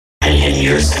million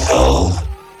years ago,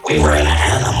 we were an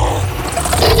animal.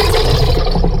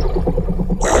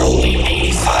 We're only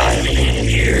maybe 5 million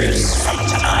years from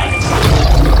tonight.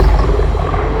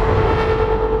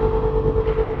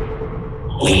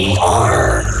 We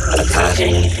are the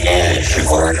cutting edge of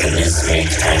organismic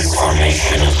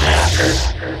transformation of matter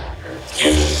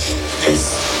in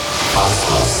this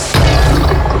cosmos.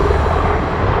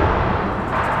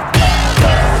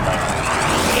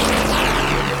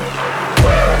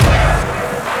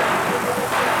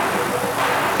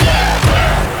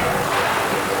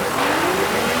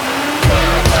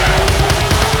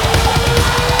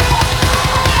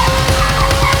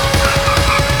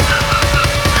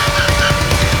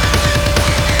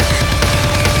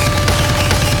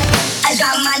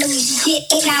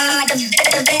 It sounded like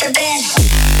a bed.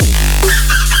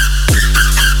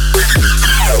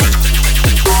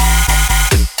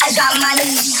 I got my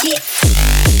new shit.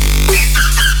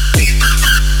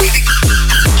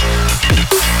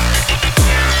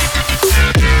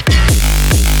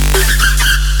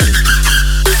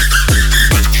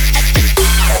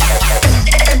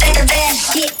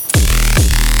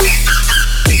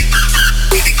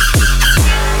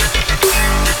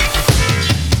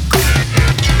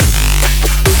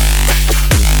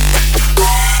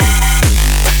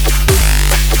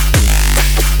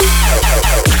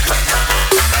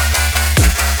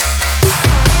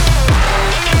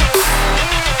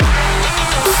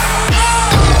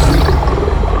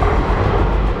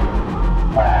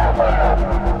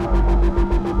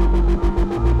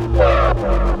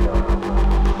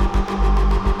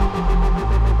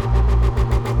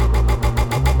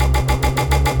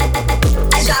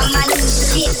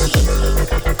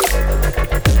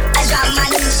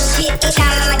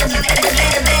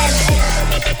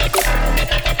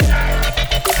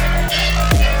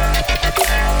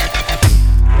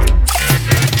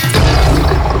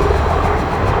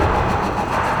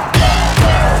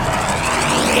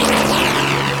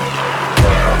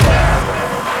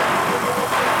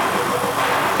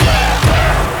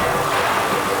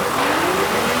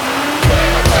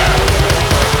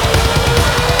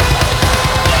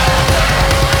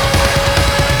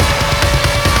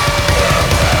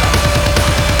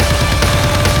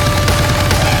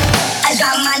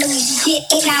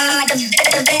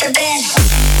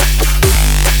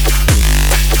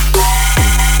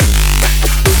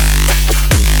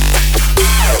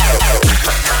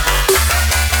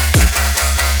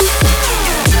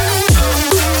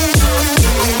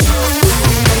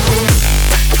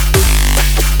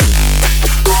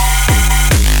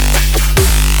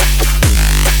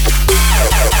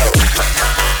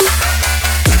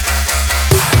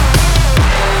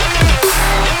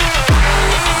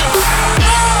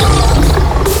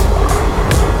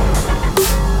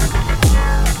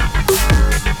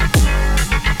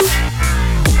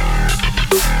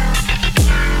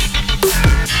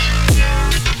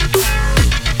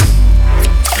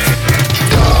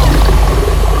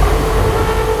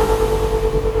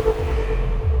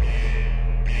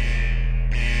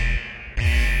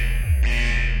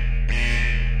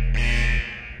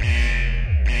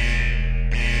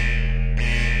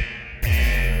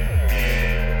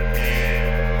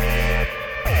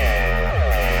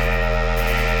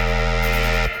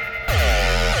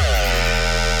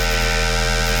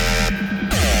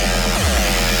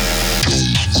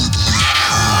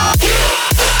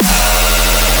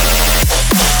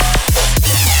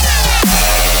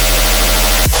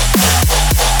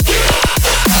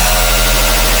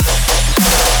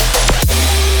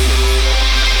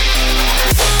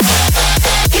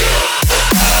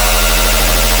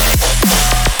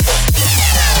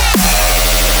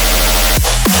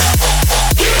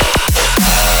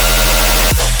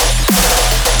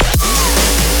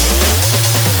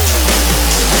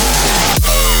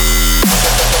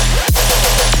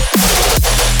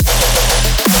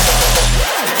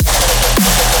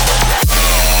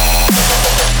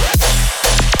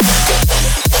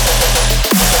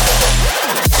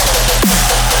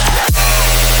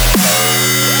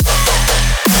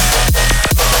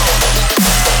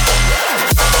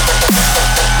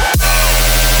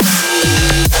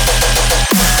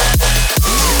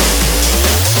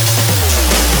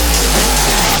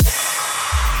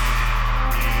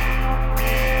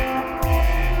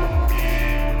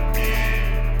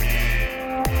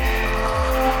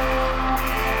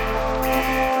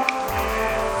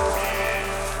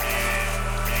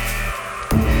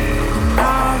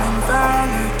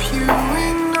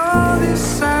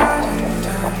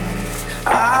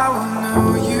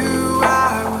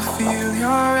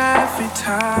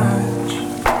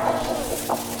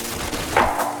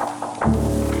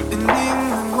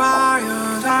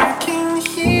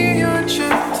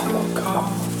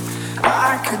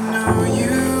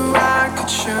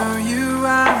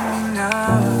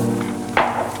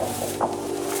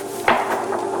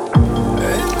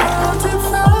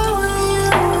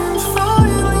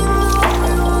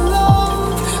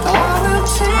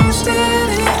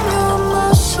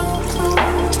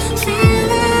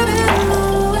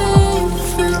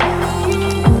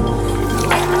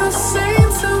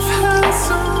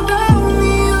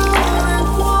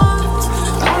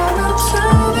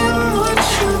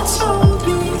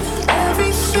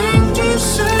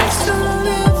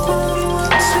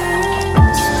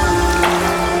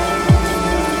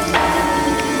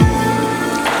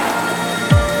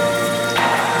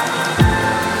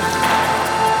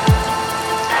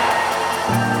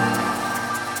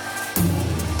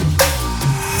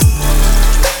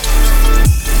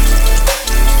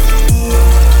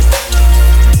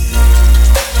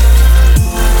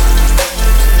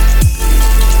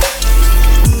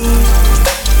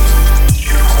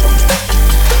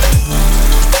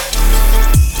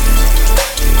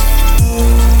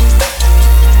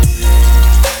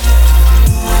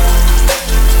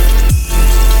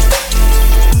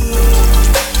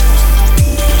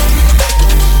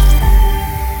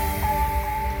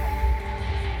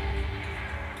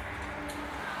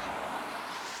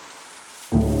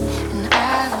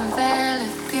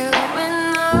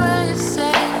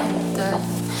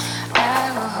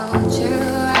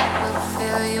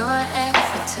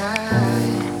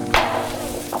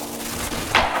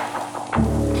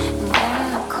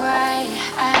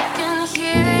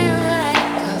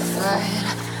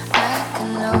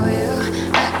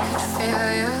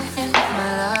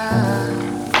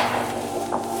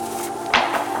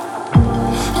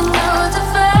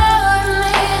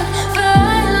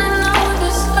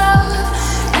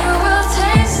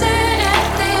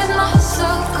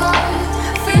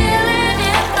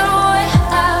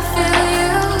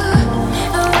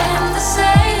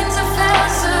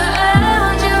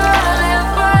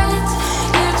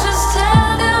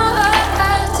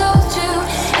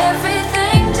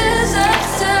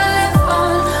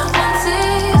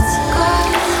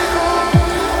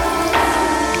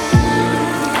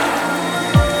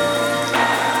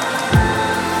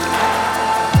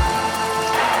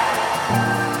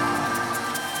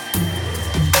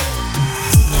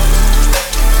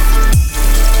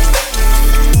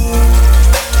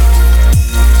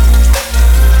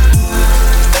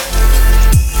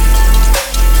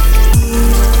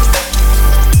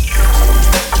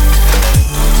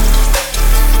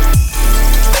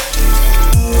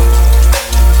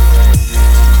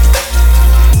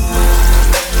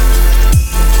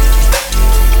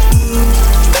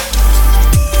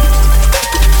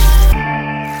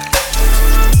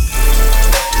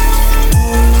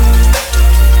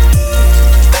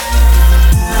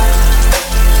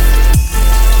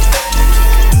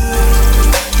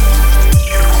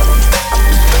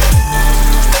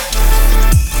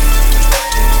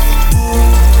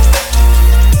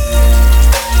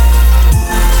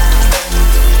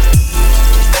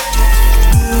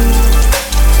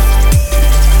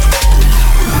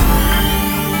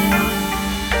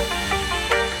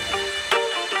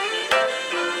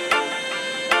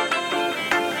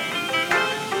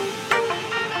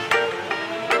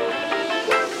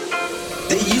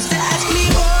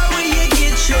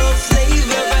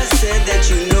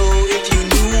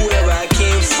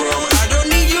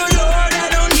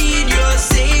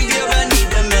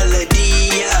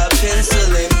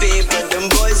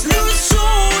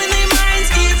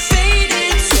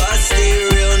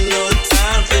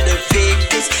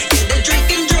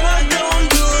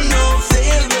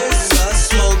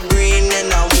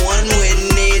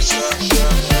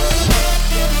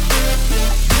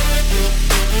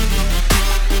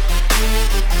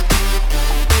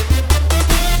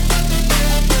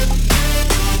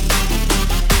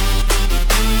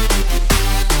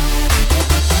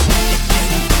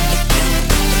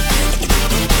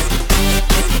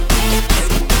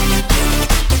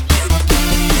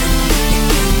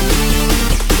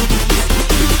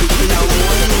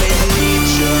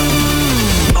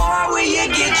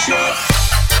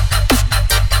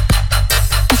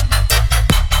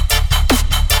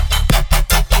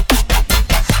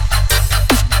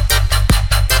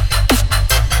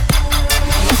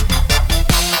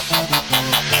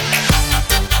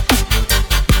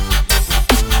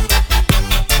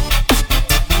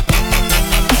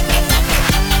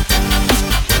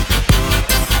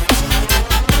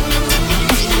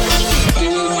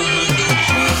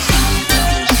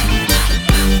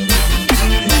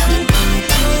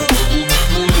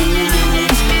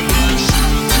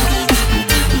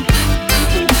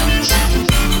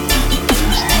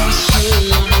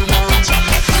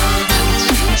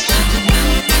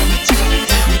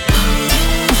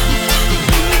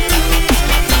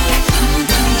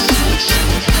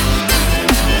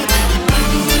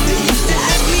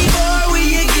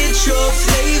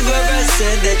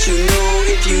 that you know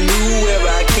if you knew where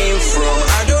I came from.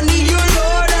 I don't need your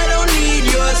Lord, I don't need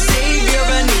your Savior.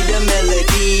 I need a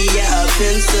melody, yeah, a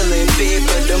pencil and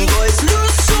paper. Them boys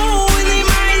lose soul when their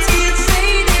minds get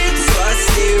faded. So I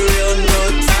stay real, no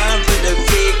time for the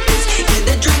fakers. Yeah,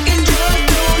 the drink and drug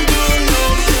don't do no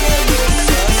favors.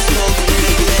 So I smoke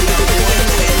weed and I one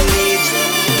with nature.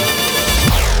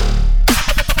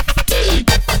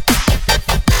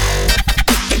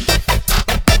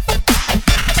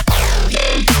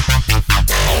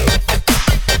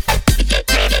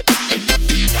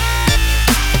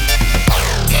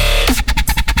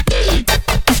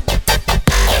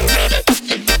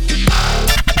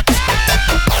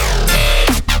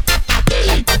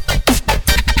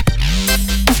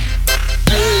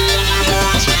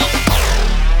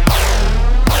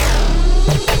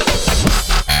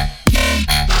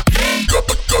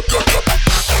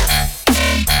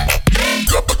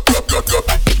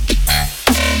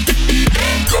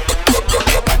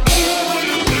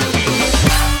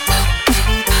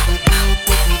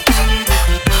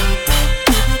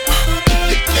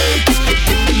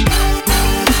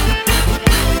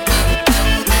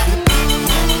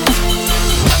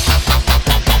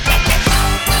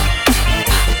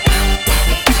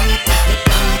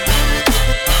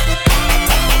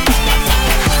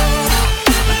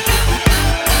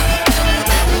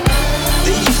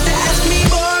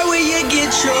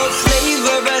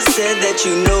 That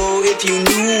you know if you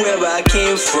knew where I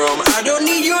came from. I don't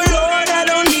need your Lord, I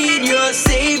don't need your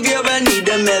Savior. I need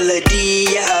a melody,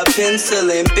 yeah, a pencil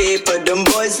and paper. Them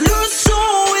boys lose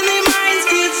soul when their minds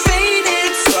get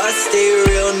faded. So I stay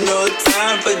real, no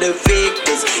time for the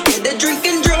fakers. Yeah, the drink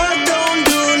and drug don't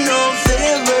do no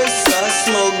favors. So I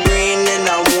smoke green and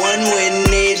I'm one with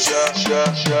nature.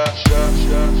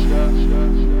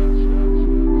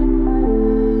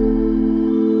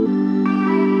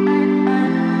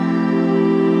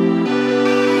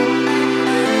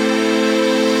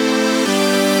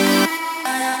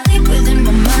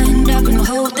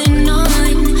 Holding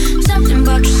on, something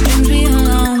about your strings me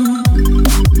alone.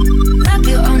 Wrap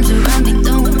your arms around me,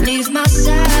 don't leave my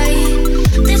side.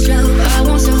 This love I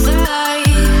won't survive.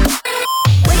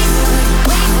 Wait for it,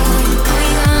 are we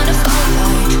gonna fall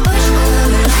apart? Push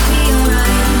forward, I'll be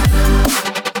alright.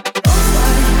 Go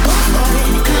for it,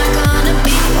 am I gonna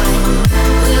be one?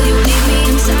 Will you leave me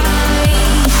inside?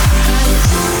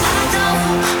 'Cause I don't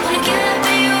wanna get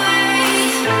be away,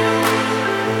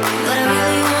 but I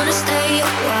really wanna stay a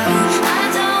while.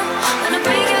 I don't wanna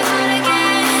break your heart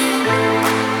again,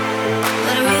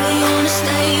 but I really wanna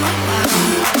stay a while.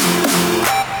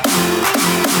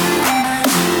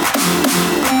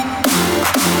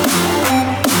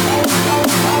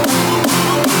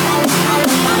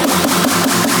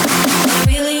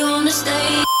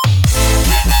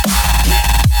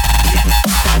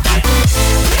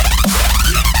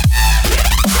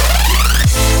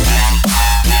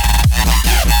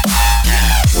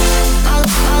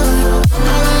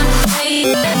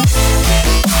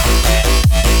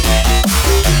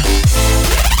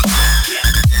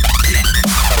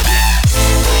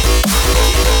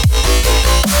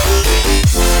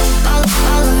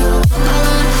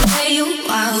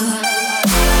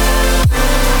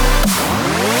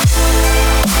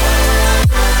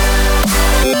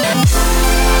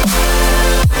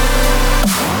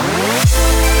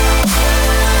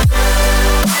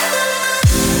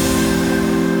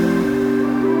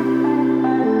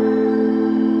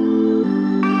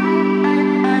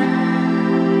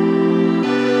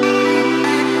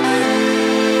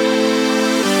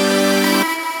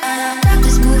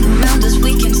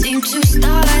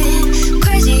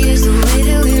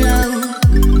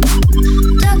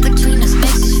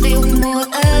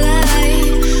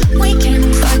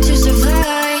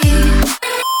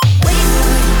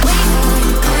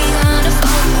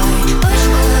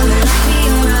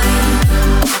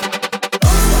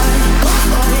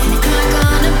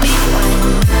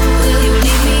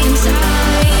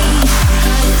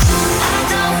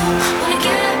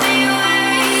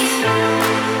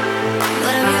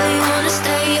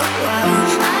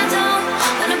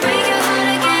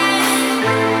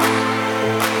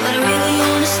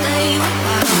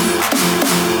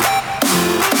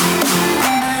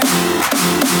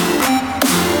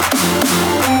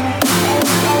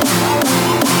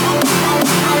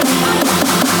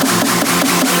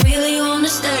 I really wanna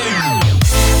stay.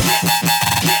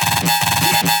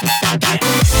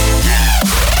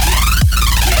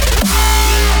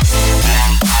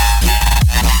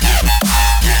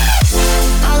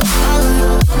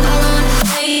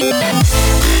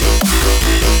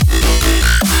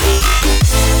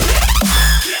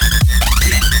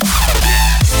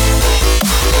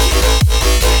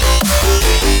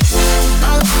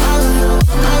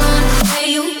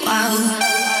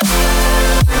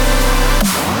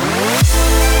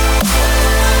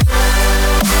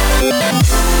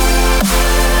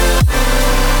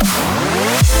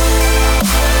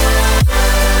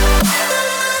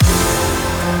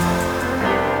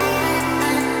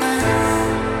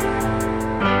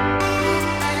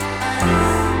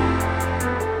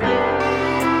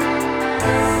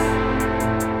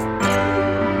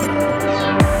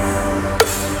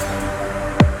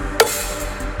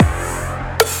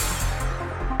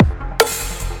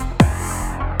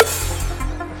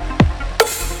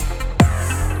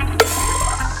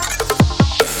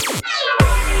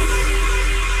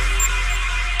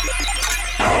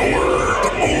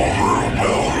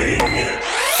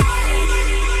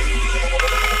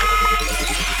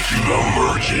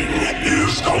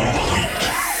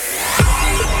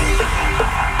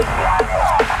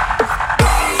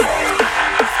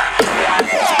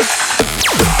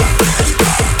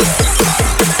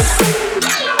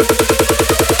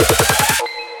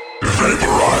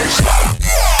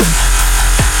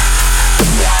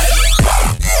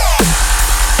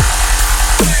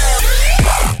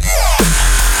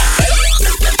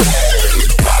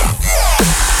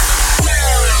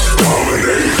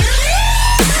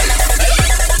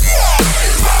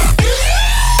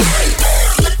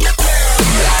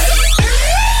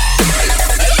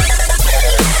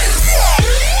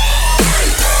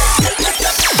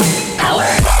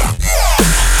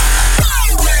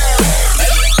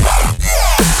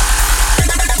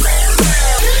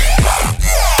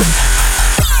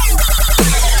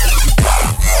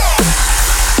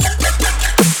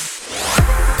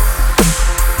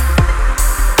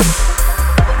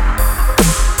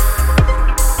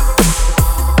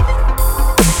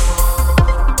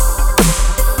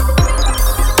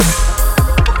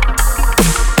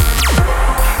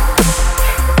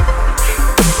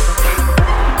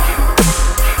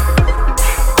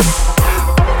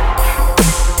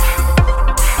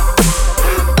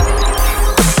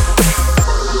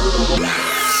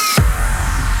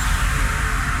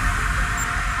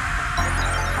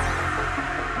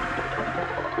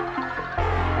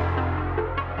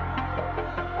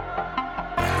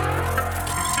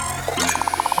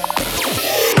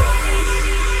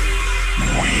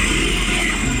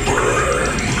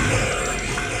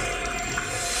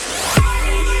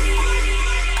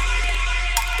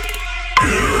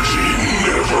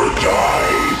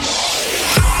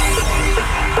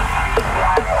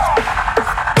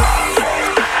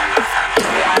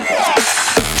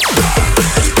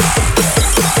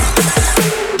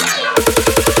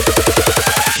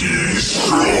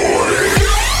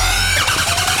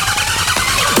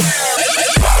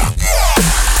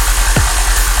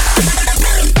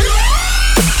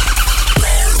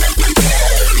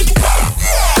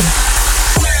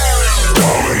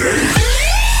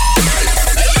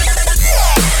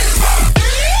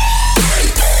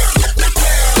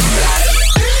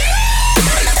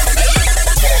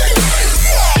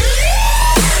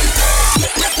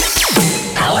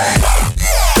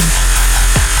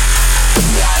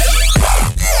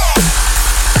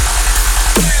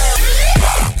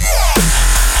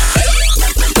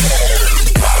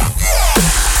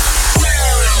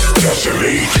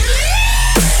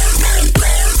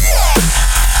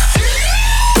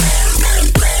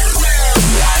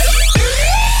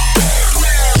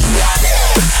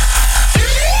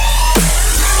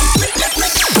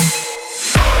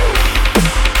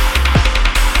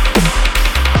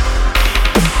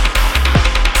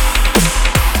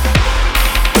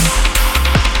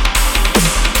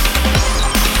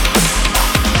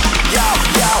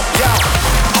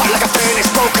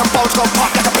 bounce, go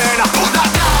pop like a burner. Put that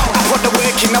down. I put the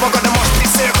work in, now I got the mosh pit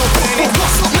circle burning.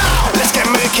 What's up now? Let's get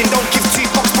murking, don't give two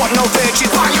fucks, but no virgin.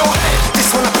 Bang your head.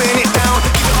 This one I burn it down.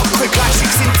 Give it up quick like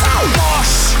chicks in town.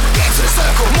 Mosh, get to the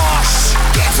circle. Mosh,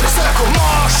 get to the circle.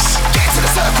 Mosh, get to the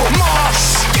circle. Mosh,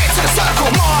 get to the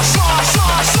circle. Mosh, mosh,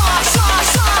 mosh, mosh,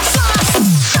 mosh, mosh, mosh.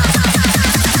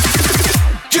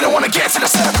 You don't wanna get to the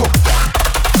circle.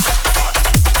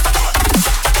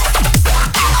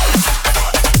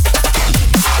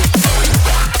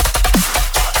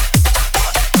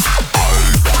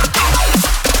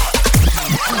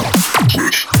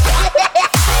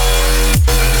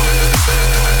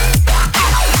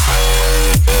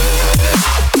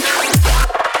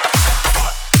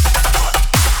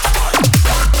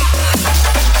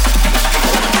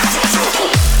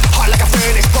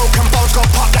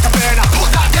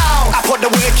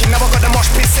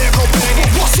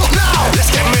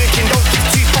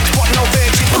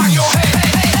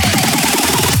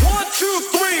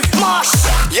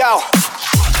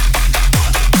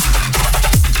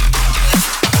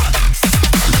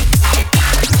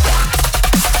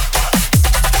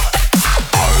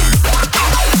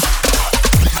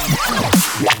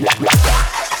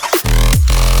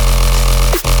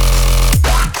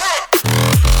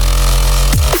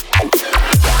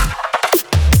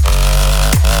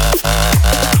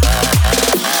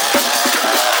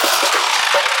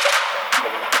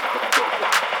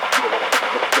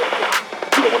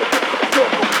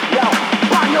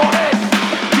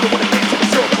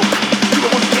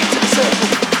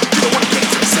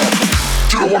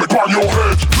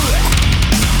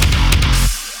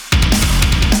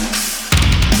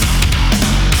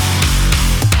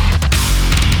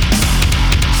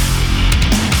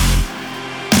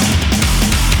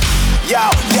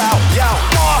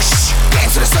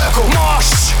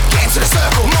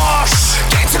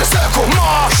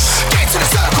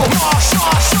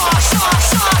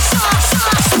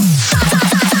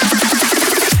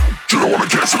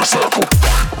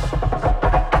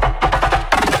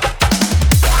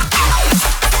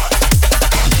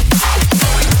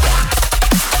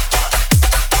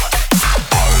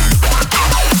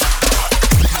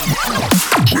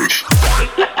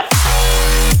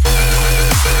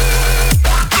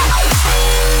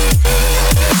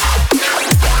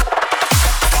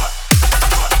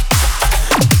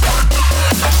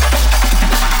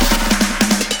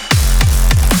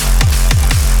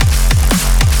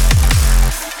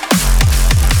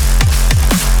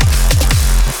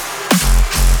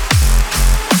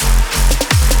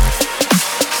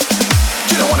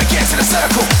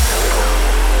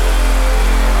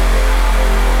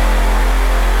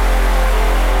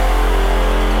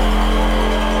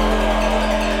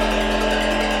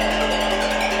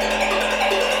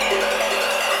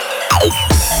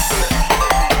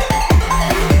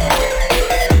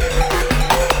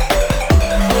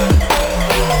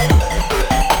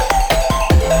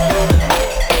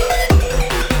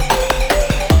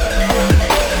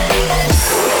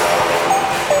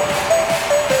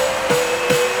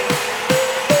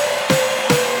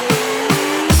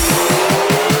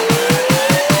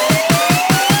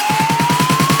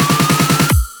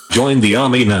 Join the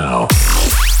army now.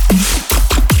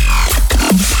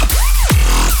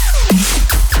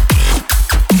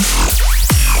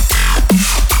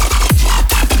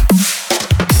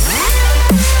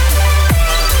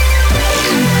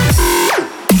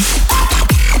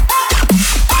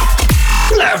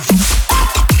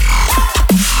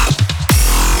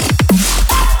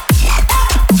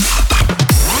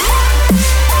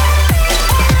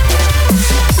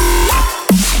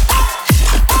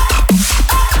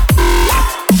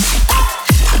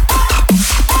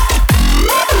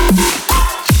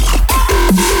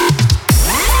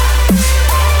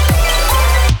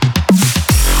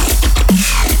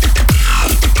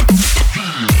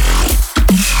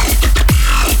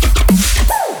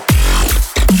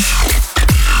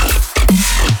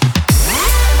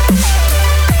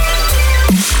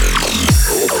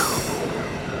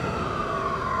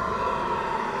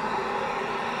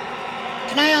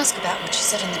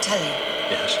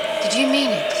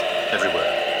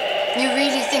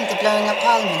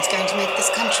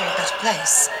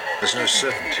 There's no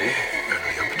certainty,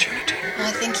 only opportunity.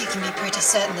 I think you can be pretty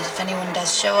certain that if anyone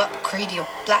does show up, Creedy will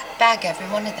black bag every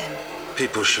one of them.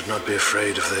 People should not be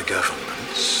afraid of their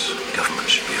governments.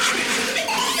 Governments should be afraid of their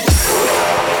people.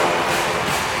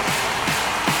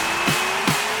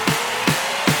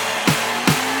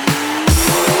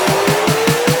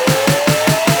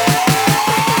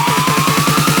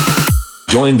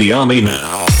 Join the army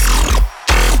now.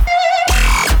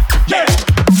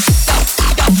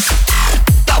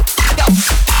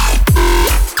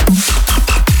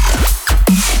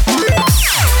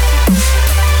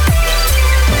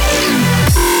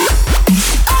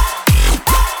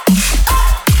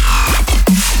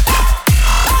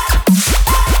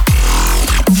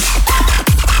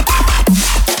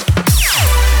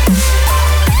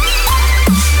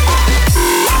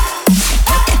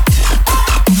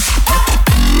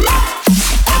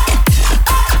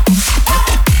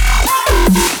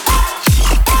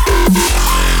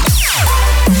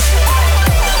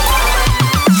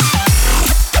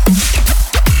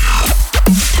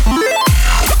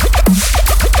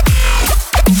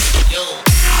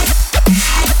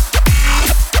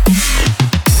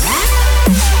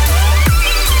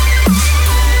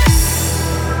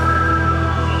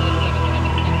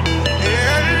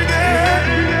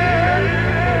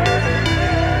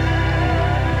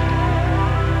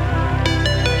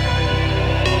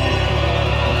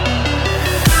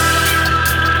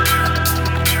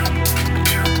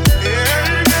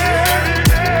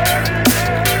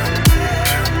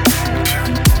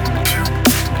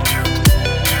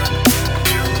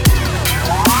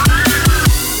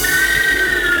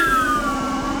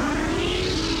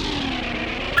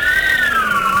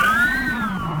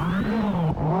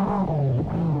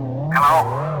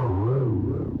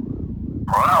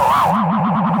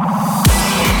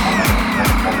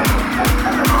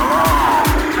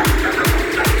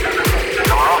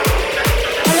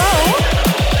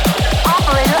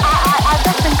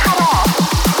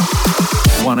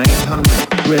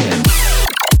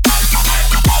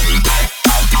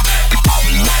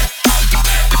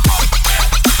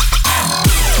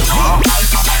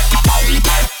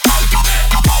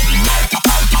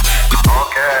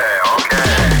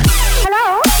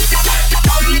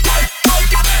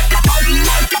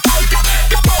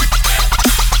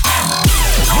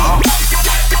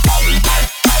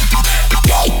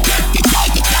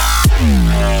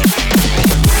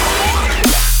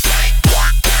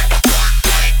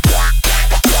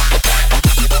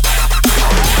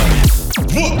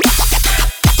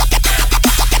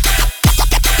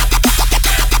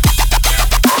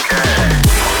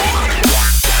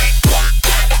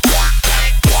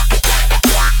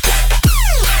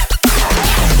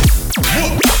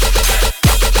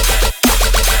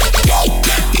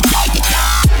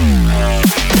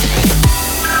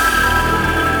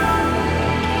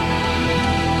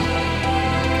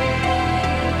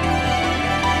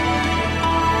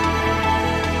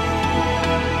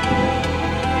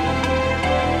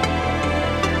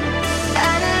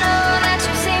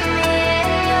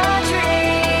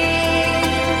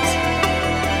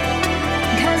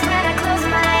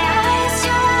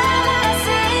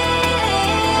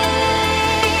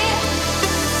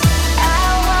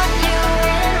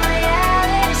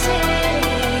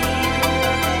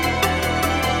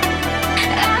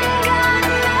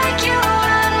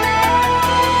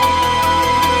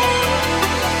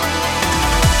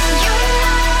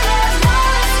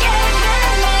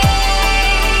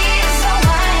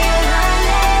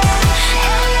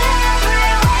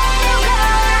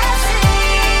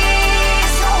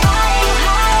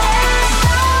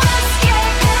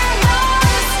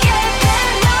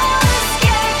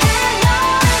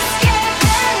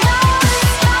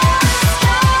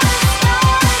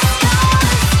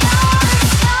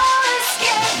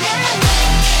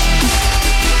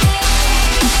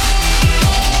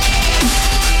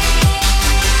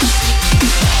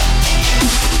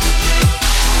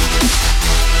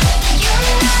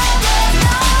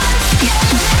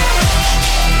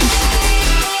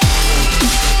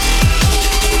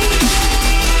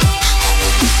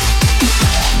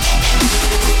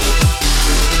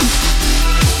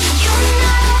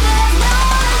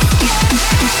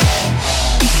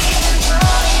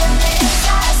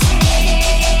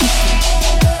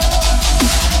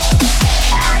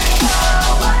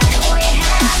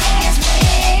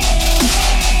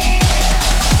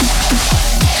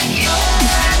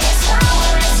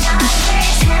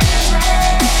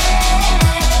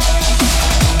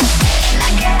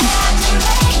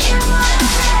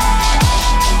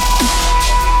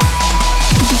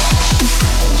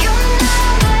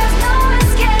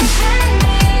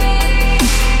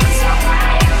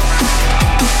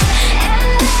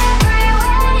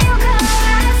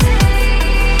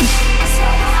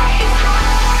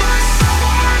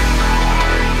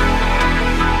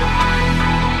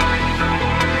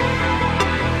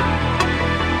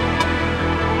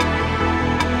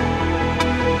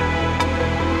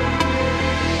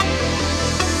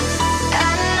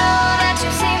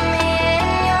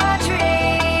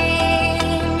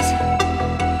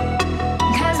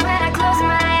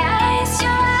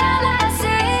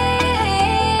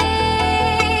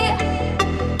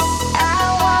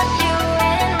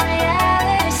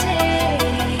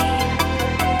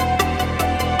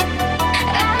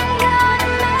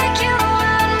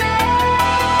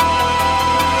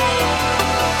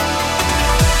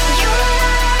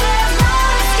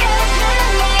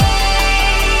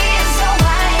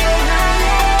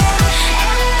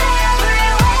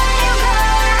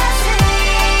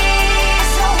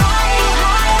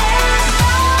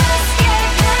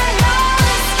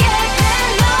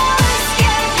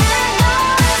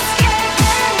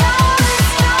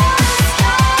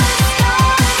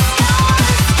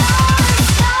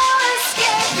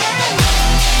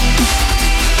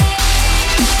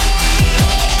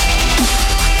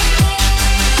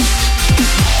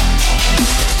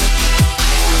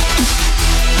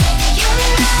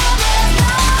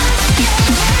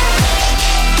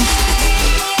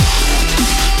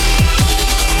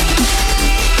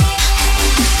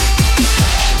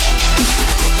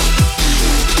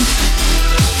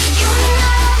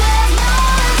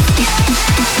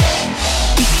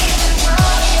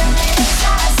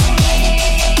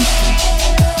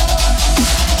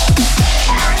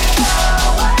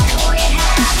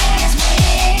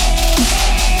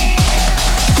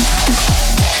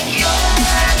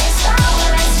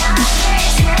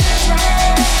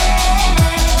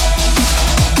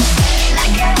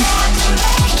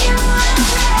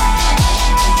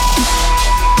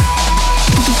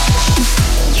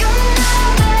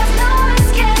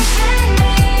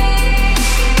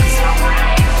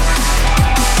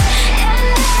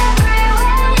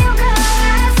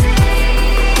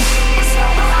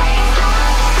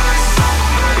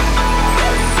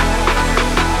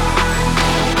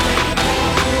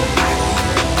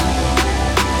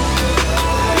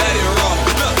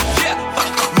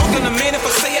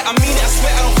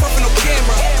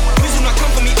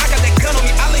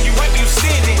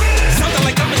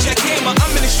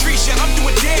 yeah, I'm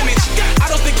doing damage. I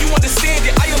don't think you understand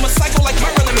it. I am a psycho like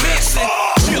Marilyn Manson.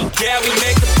 Yeah, we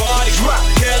make the body rock,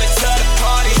 kill it to the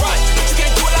party. Right, but you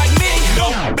can't do it like me.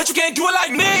 No, bet you can't do it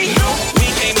like me. No, we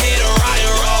came here to rock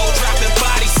and roll, dropping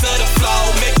bodies to the floor,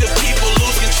 make the people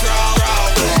lose control.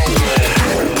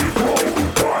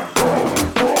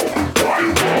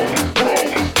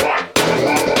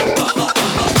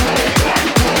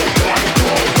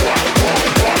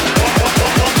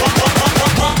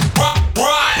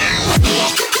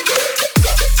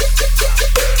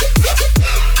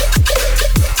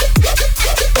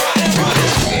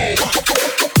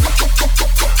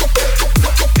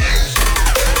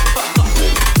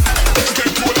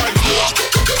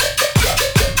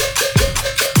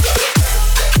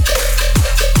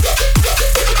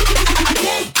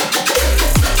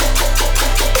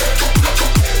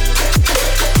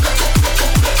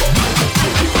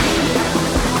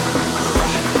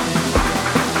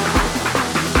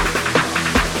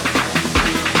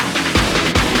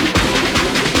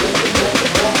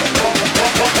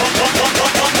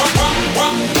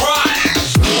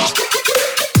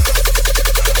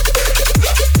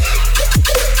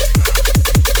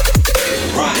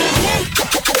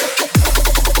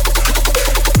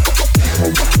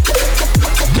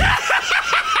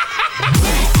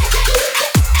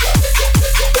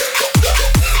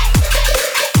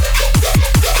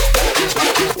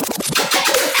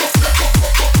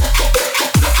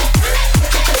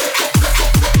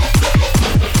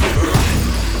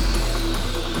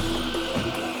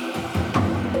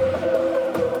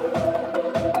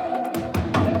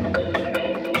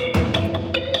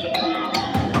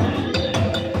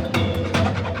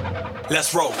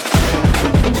 Let's roll.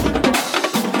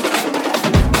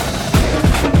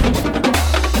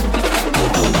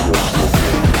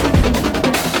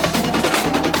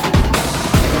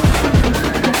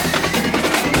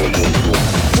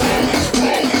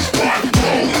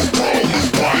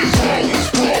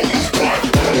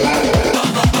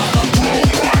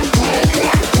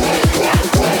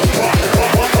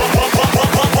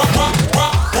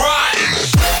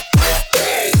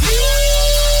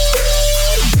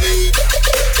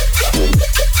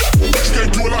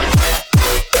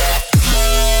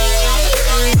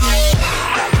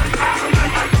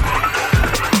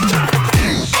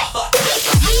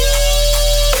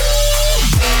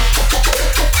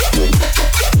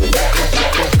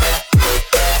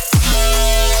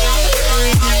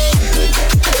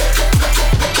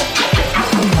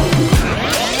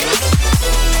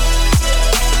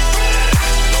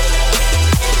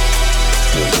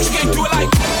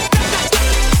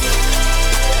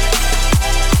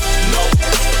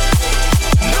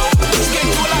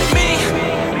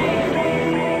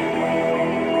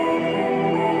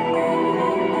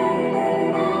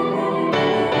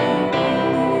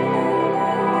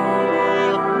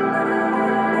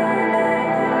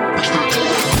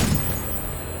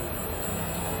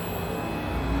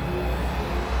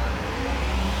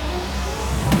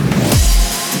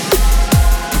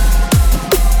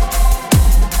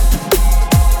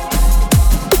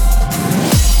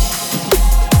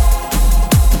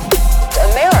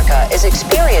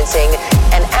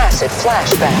 An acid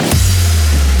flashback.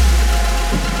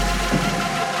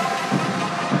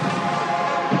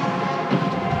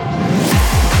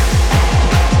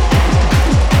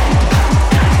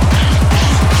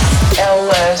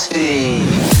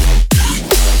 LSD.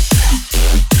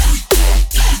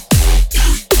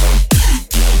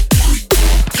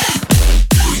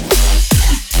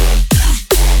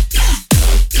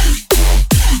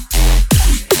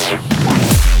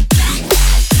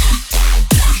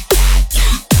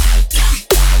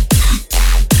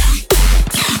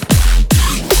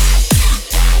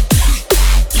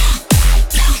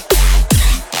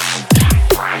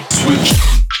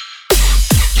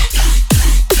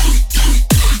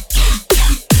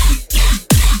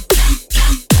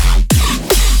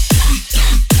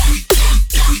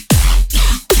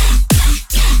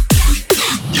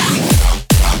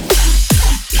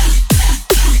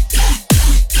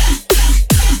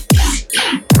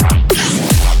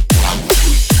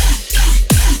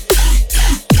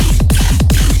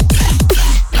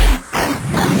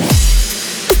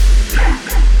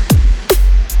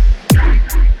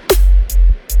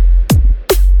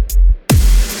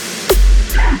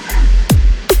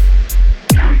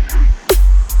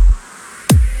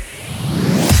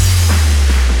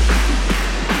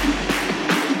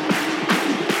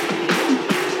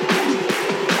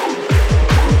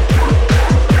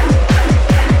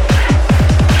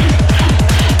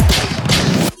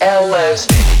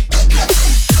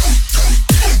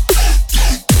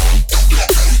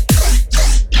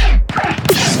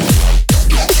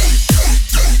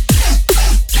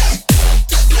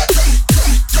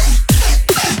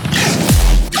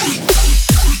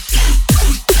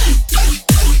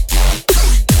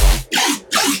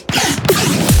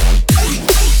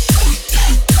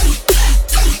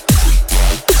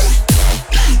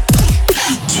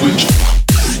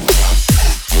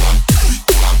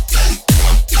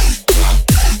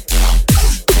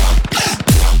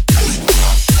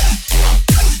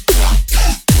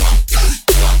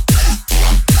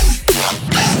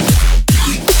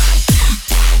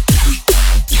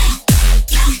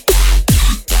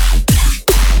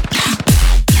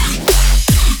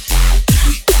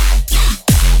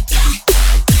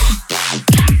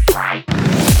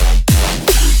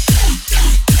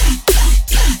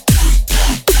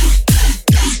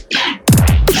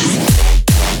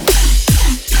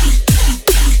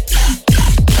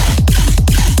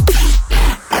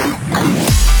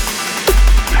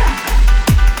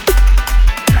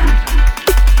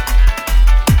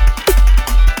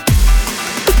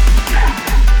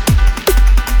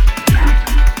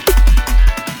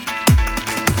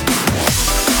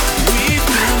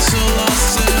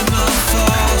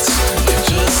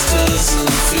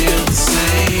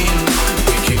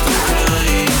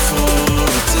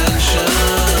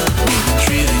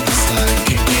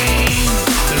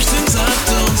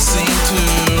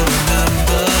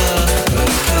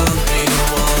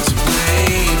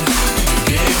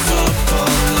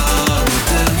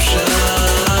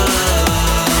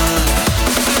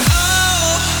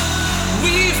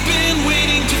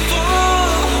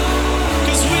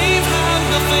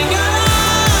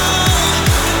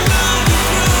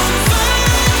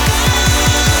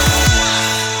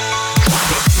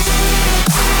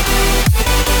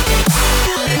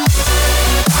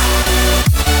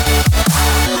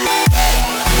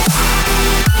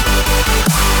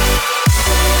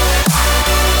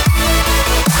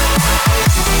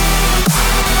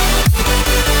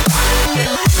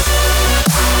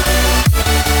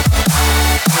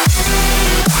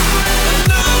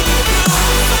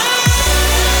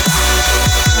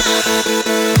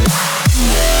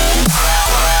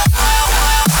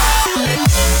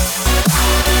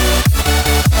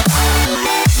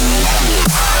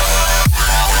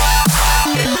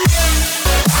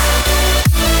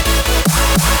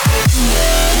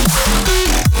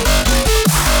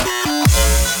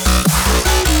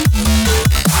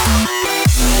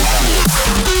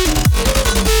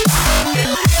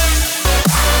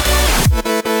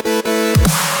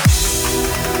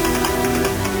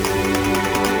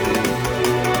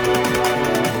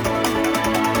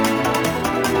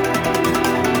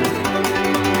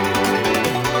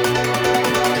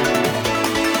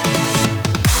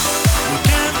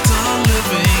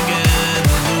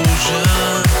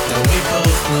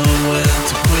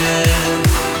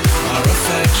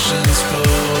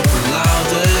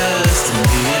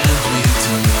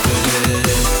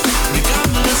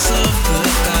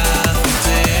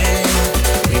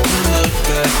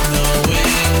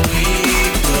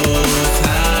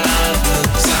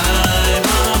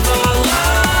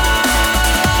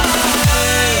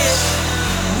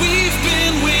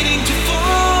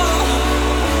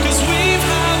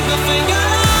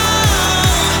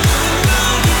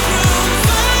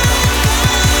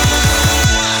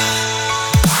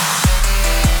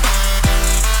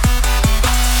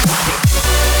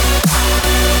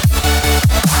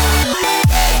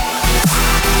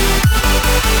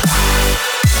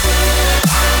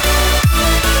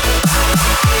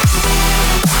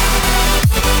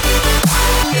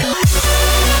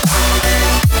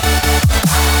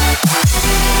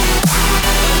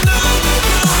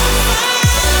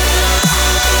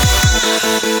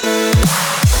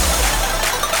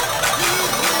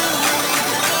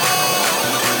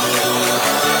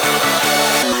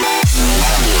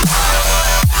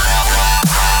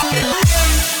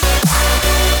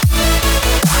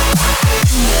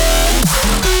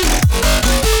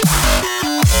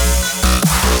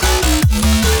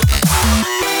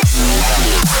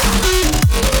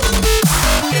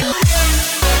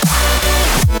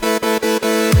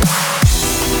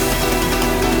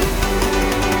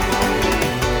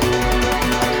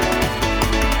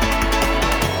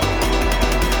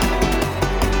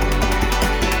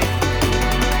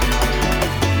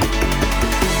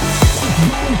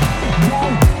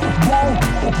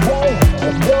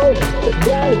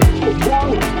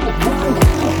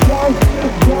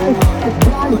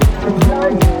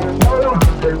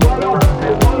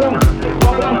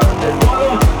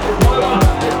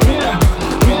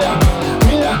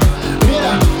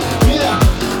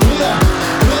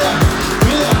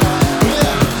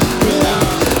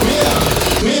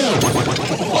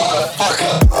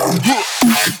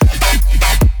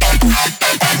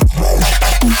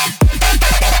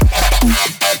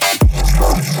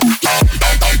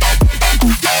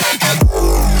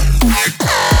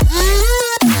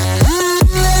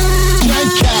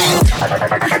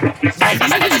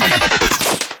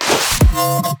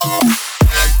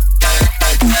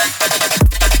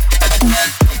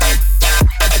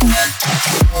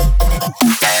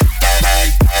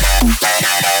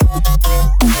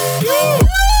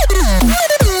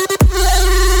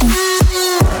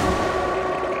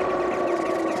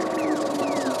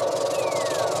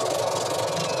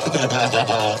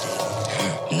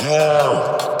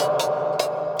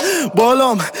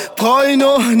 بالام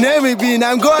پایینو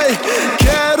نمیبینم گاهی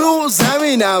که رو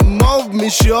زمینم ماب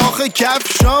میشه آخه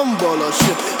کفشام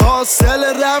بالاشه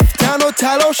حاصل رفتن و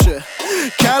تلاشه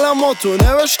کلماتو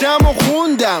نوشتم و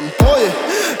خوندم پای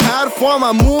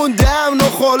حرفامم موندم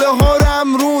نخاله ها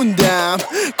رم روندم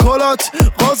کلات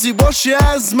قاضی باشه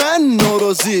از من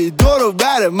نوروزی دورو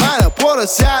بر من پر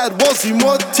سربازی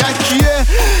متکیه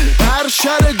هر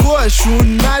شر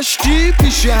گوهشون مشتی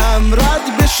پیش هم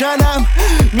رد بشنم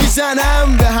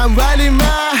میزنم به هم ولی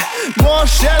من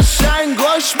باشه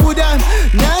شنگاش بودم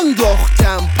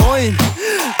ننداختم پایین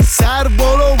سر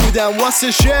بالا بودم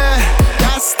واسه شهر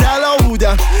دست طلا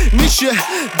بودم میشه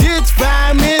دید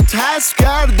فهمید حس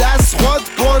کرد از خود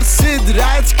پرسید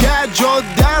رد کرد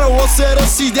جاده رو واسه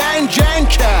رسیدن جنگ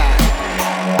کرد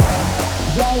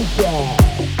جنگ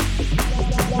کرد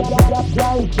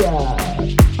جنگ کرد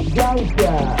جنگ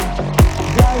کرد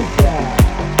جنگ کرد جنگ کرد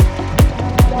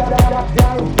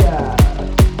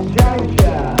جنگ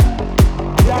کرد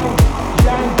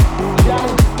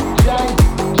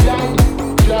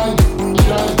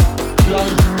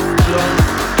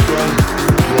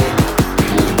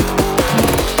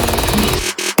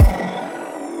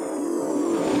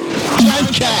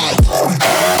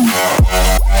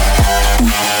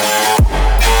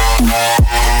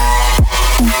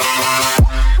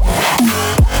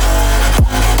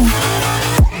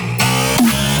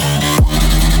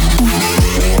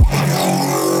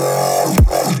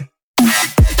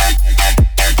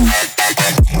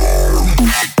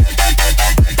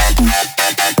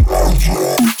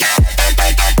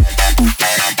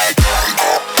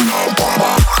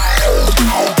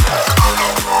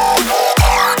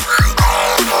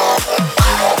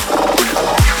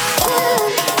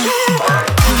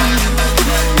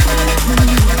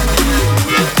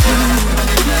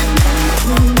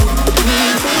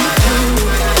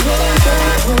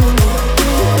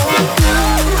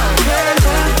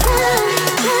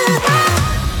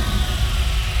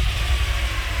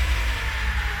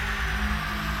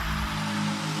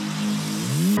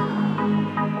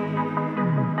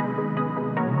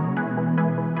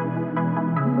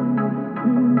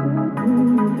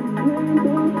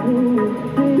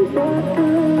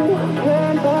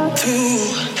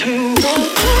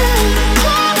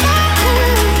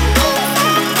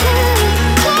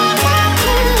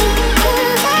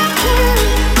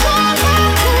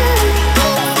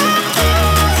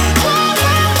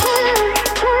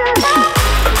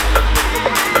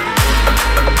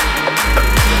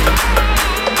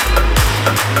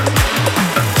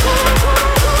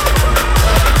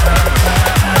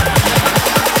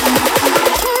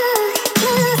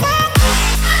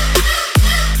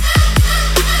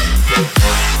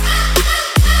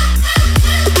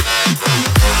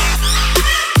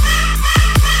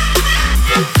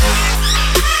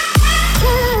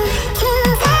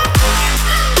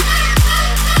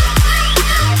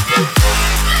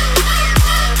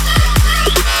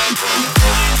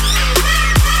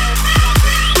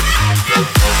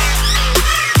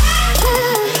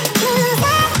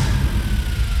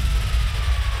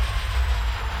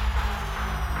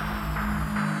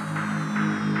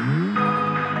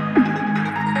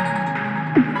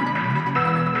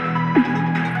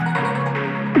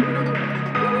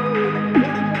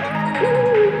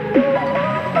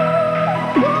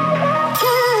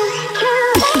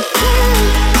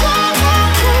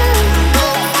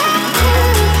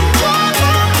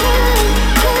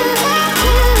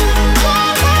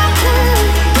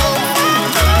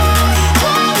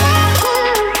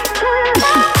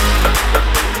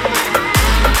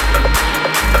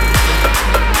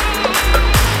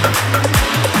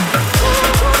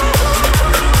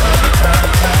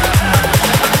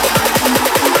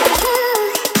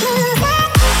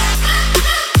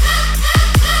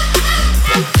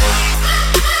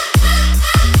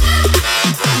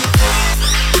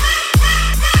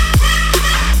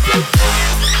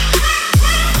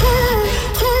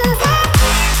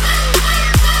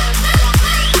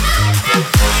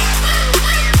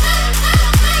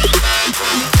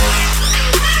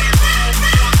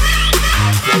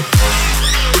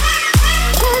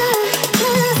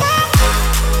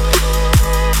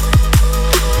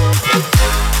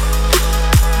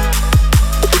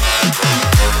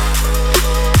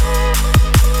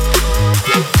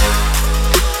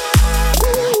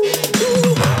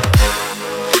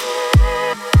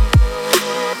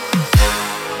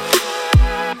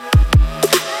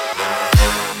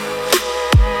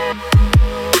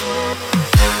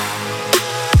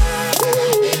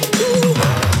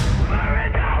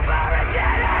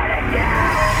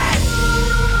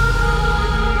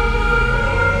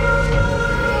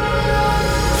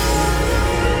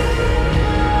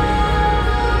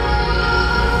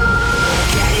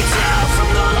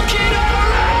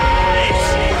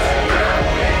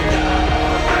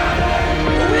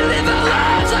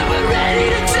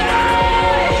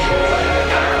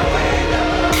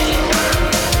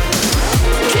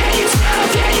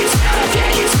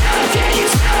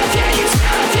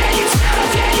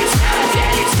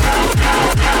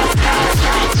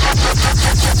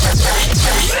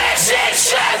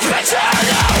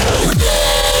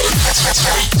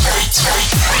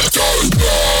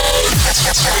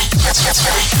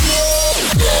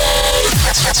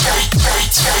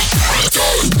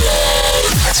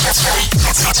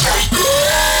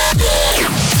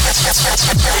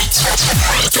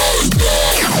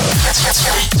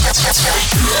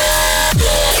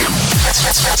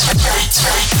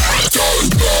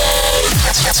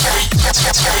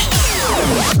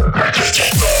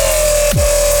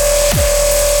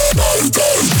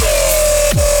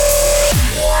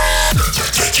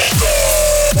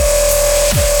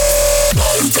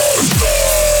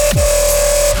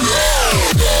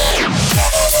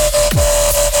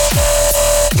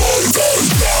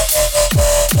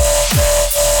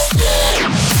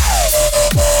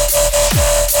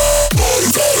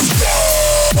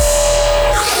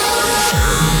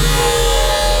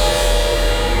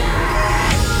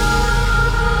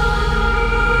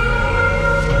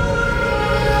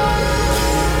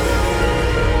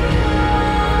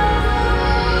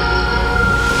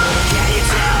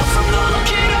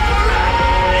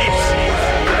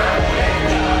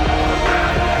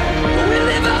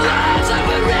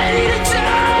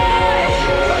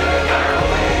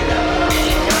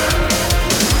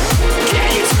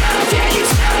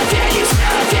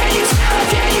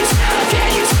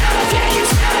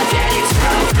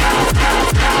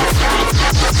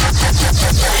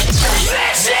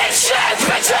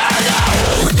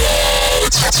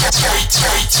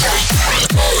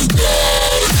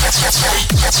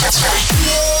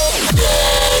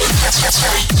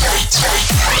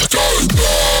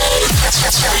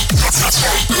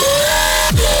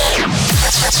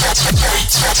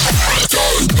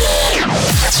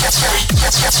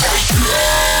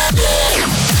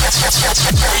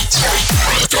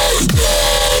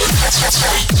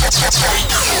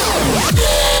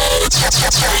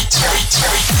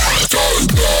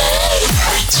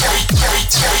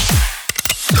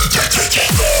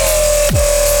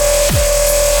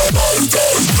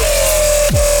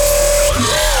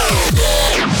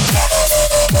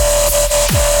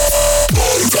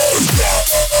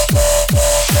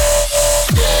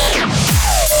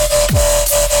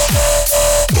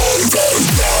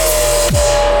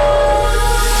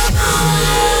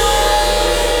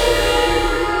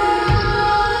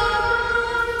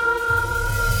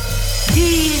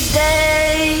These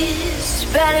days,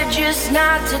 better just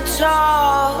not to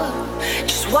talk.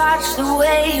 Just watch the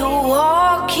way you're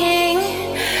walking.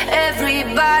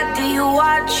 Everybody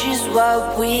watches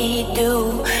what we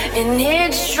do, and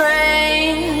it's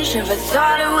strange. Never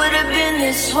thought it would have been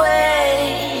this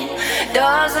way.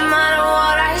 Doesn't matter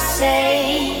what I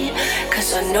say,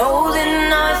 'cause I know that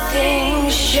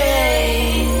nothing's changed.